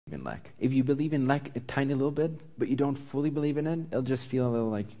in lack. If you believe in lack a tiny little bit, but you don't fully believe in it, it'll just feel a little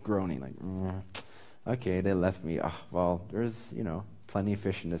like groaning, like, okay, they left me. Oh, well, there's, plenty of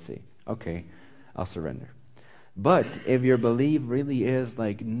fish in the sea. Okay, I'll surrender. But if your belief really is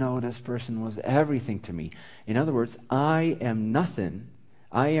like, no, this person was everything to me. In other words, I am nothing.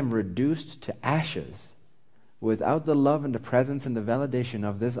 I am reduced to ashes without the love and the presence and the validation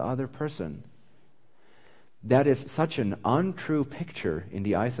of this other person. That is such an untrue picture in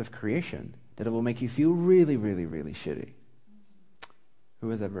the eyes of creation that it will make you feel really, really, really shitty. Who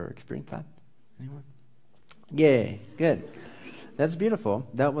has ever experienced that? Anyone? Yay, good. That's beautiful.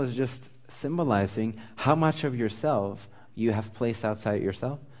 That was just symbolizing how much of yourself you have placed outside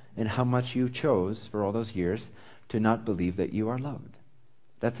yourself and how much you chose for all those years to not believe that you are loved.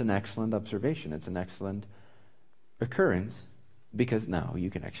 That's an excellent observation. It's an excellent occurrence because now you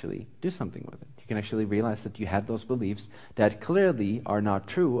can actually do something with it. You can actually realize that you had those beliefs that clearly are not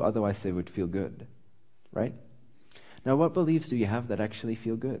true, otherwise they would feel good, right? Now, what beliefs do you have that actually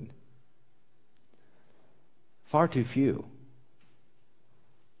feel good? Far too few.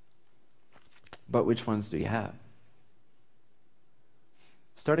 But which ones do you have?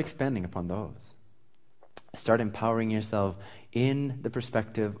 Start expanding upon those. Start empowering yourself in the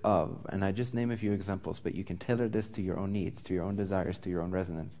perspective of, and I just name a few examples, but you can tailor this to your own needs, to your own desires, to your own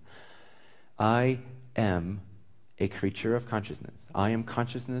resonance. I am a creature of consciousness. I am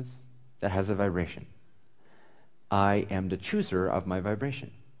consciousness that has a vibration. I am the chooser of my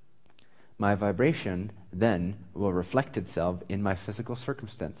vibration. My vibration then will reflect itself in my physical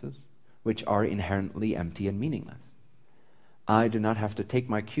circumstances, which are inherently empty and meaningless. I do not have to take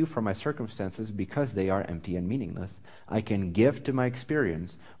my cue from my circumstances because they are empty and meaningless. I can give to my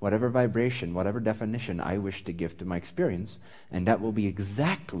experience whatever vibration, whatever definition I wish to give to my experience, and that will be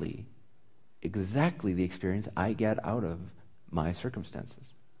exactly the experience I get out of my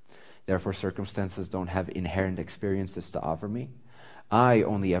circumstances. Therefore, circumstances don't have inherent experiences to offer me. I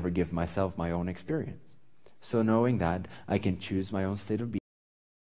only ever give myself my own experience. So knowing that, I can choose my own state of being.